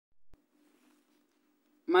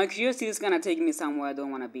My curiosity is gonna take me somewhere I don't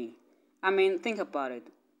wanna be. I mean, think about it.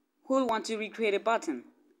 Who would want to recreate a button?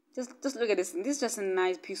 Just look at this. This is just a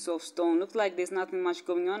nice piece of stone. Looks like there's nothing much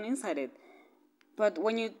going on inside it. But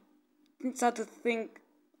when you start to think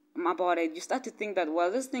about it, you start to think that, well,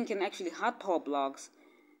 this thing can actually hard power blocks,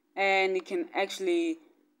 and it can actually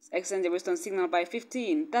extend the redstone signal by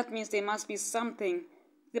 15. That means there must be something.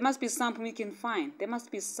 There must be something we can find. There must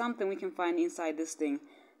be something we can find inside this thing.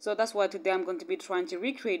 So that's why today I'm going to be trying to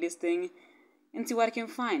recreate this thing and see what I can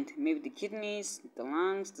find. Maybe the kidneys, the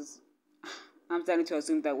lungs. I'm starting to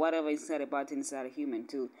assume that whatever is inside a button is inside a human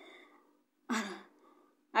too. I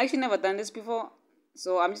actually never done this before,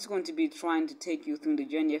 so I'm just going to be trying to take you through the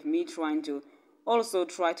journey of me trying to also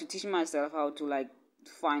try to teach myself how to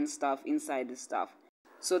find stuff inside this stuff.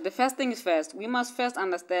 So the first thing is first, we must first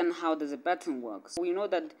understand how does a button works. We know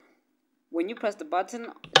that when you press the button,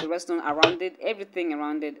 the redstone around it, everything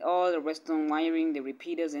around it, all the redstone wiring, the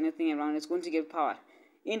repeaters, anything around it is going to get power,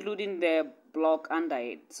 including the block under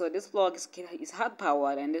it. So this block is hard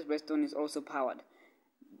powered, and this redstone is also powered.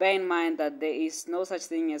 Bear in mind that there is no such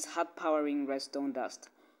thing as hard powering redstone dust.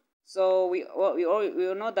 So we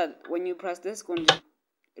all know that when you press this, it's going to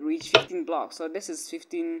reach 15 blocks. So this is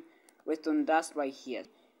 15 redstone dust right here.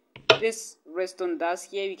 This redstone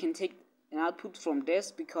dust here, we can take an output from this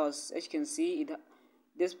because, as you can see,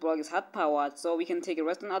 this block is hard powered, so we can take a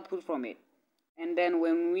redstone output from it. And then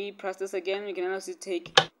when we press this again, we can also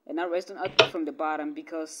take another redstone output from the bottom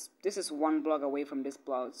because this is one block away from this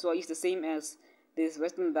block. So it's the same as this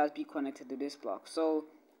redstone dust be connected to this block. So,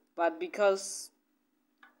 but this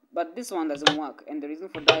one doesn't work, and the reason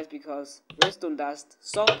for that is because redstone dust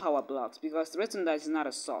source power blocks, because the redstone dust is not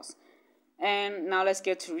a source. And now let's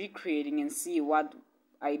get to recreating and see what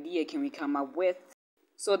idea can we come up with.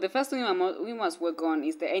 So the first thing we must work on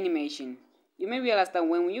is the animation. You may realize that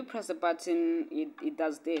when you press a button, it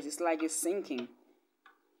does this. It's like it's sinking.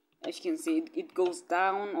 As you can see, it goes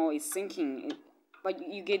down or it's sinking. But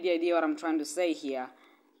you get the idea what I'm trying to say here.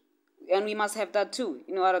 And we must have that too.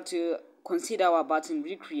 In order to consider our button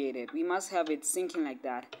recreated, we must have it sinking like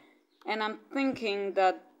that. And I'm thinking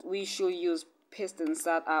that we should use pistons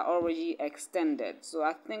that are already extended. So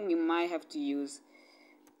I think we might have to use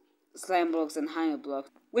slime blocks and honey blocks.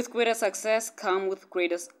 With greater success come with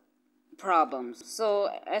greater problems. So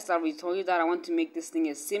as I already told you that I want to make this thing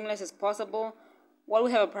as seamless as possible. Well,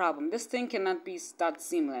 we have a problem. This thing cannot be that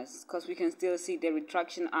seamless because we can still see the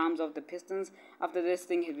retraction arms of the pistons after this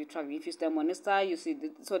thing has retracted. If you step on this side, you see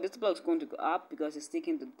so this block is going to go up because it's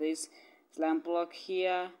sticking to this slime block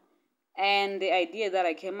here. And the idea that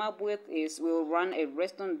I came up with is we'll run a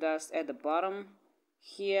redstone dust at the bottom.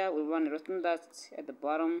 Here we'll run a redstone dust at the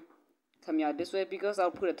bottom coming out this way, because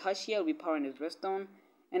I'll put a torch here, we'll be powering this redstone,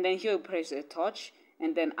 and then here we place a torch,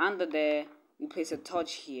 and then under there we place a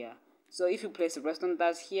torch here. So if you place a redstone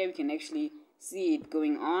dust here, we can actually see it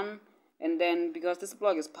going on. And then because this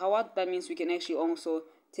block is powered, that means we can actually also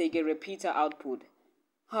take a repeater output.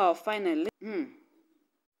 Oh, finally.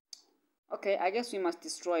 Okay, I guess we must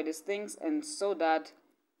destroy these things, and so that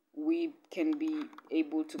we can be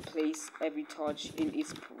able to place every torch in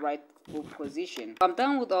its rightful position. I'm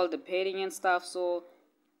done with all the painting and stuff, so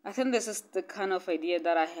I think this is the kind of idea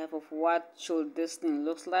that I have of what should this thing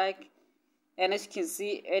looks like. And as you can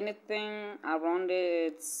see, anything around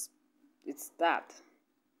it, it's that.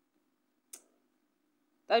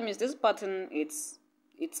 That means this button, it's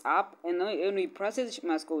up, and when we press it, it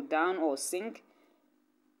must go down or sink.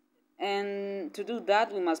 And to do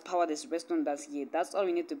that, we must power this redstone dust here. That's all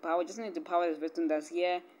we need to power. Just need to power this redstone dust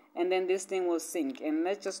here, and then this thing will sink. And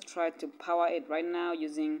let's just try to power it right now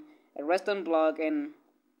using a redstone block and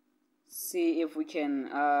see if we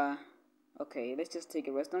can. Okay, let's just take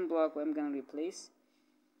a redstone block where I'm gonna replace.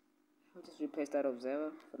 I'll just replace that observer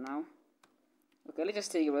for now. Okay, let's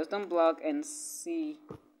just take a redstone block and see.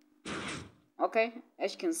 Okay,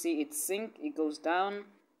 as you can see, it sinks. It goes down.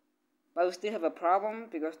 But we still have a problem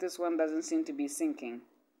because this one doesn't seem to be sinking.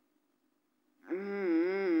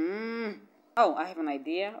 Oh, I have an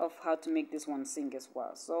idea of how to make this one sink as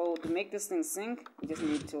well. So to make this thing sink, we just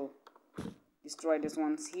need to destroy these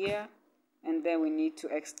ones here. And then we need to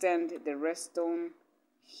extend the redstone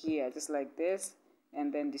here, just like this.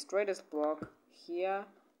 And then destroy this block here.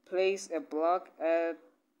 Place a block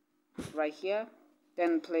right here.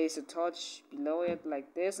 Then place a torch below it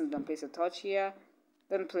like this. And then place a torch here.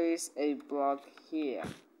 Then place a block here,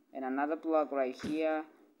 and another block right here,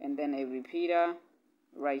 and then a repeater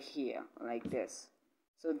right here, like this.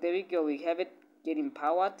 So there we go, we have it getting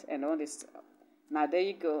powered, and all this. Now there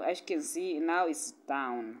you go, as you can see, now it's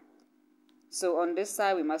down. So on this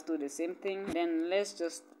side, we must do the same thing. Then let's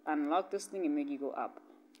just unlock this thing and make it go up.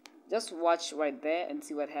 just watch right there and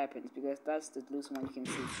see what happens, because that's the loose one. You can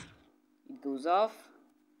see it goes off.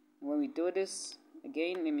 When we do this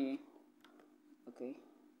again, let me, okay,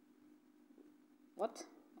 what?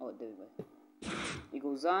 Oh, there we go. It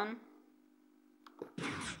goes on,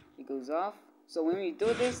 it goes off. So when we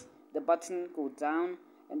do this, the button goes down,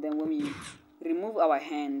 and then when we remove our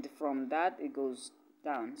hand from that, it goes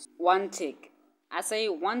down. One tick. I say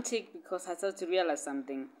one tick because I started to realize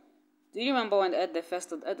something. Do you remember when at the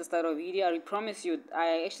start of the video, I promise you,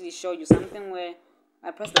 I actually showed you something where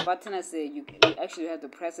I press the button. I say you actually have to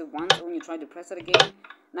press it once. When you try to press it again,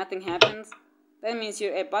 nothing happens. That means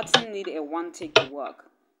a button need a one tick to work.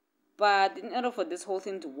 But in order for this whole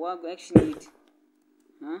thing to work, we actually need,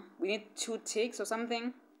 we need 2 ticks or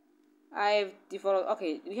something. I've default.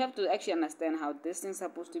 Okay, we have to actually understand how this thing's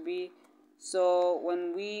supposed to be. So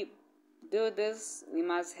when we do this, we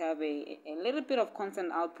must have a little bit of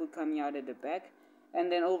constant output coming out at the back,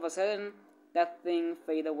 and then all of a sudden that thing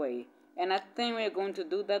fade away. And I think we're going to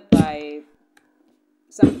do that by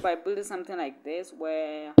building something like this,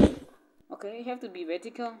 where okay, you have to be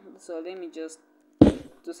vertical. So let me just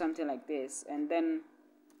do something like this, and then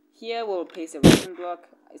here we'll place a redstone block.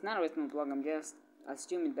 It's not a redstone block, I'm just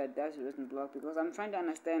assuming that that's a redstone block, because I'm trying to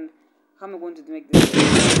understand how I'm going to make this.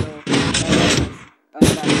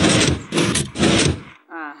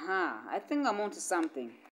 I think I'm onto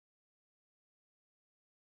something.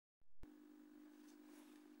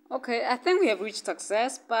 Okay, I think we have reached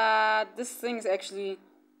success, but this thing is actually,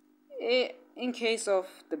 in case of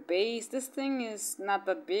the base, this thing is not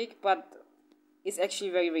that big, but it's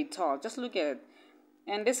actually very, very tall. Just look at it.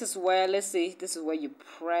 And this is where, let's say, this is where you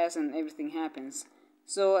press and everything happens.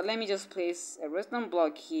 So let me just place a redstone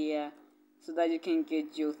block here so that you can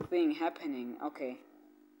get your thing happening. Okay.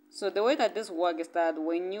 So the way that this works is that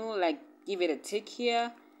when you give it a tick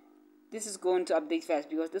here, this is going to update fast,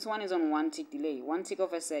 because this one is on 1 tick delay. 1 tick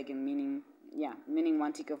of a second, meaning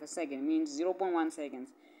 1 tick of a second means 0.1 seconds.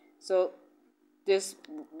 So this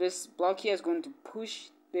block here is going to push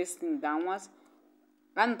this thing downwards,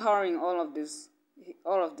 and powering all of this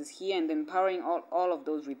here, and then powering all of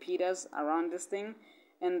those repeaters around this thing.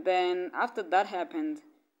 And then after that happened,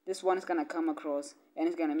 this one is gonna come across and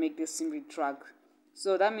it's gonna make this simply track.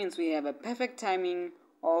 So that means we have a perfect timing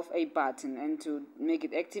of a button. And to make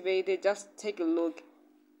it activated, just take a look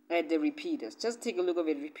at the repeaters. Just take a look at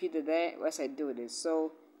the repeater there as I do this.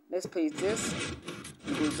 So let's place this.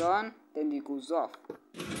 It goes on, then it goes off.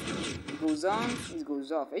 It goes on, it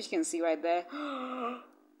goes off. As you can see right there,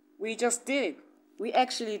 we just did it. We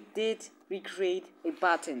actually did recreate a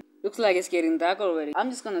button. Looks like it's getting dark already. I'm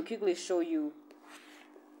just gonna quickly show you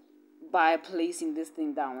by placing this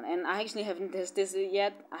thing down. And I actually haven't tested it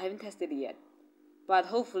yet. But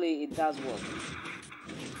hopefully it does work.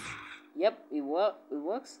 Yep, it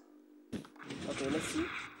works. Okay, let's see.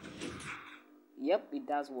 Yep, it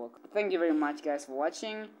does work. Thank you very much, guys, for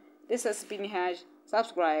watching. This has been Hash.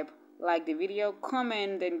 Subscribe, like the video,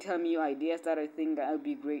 comment, and tell me your ideas that I think that would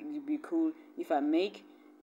be great, it would be cool if I make.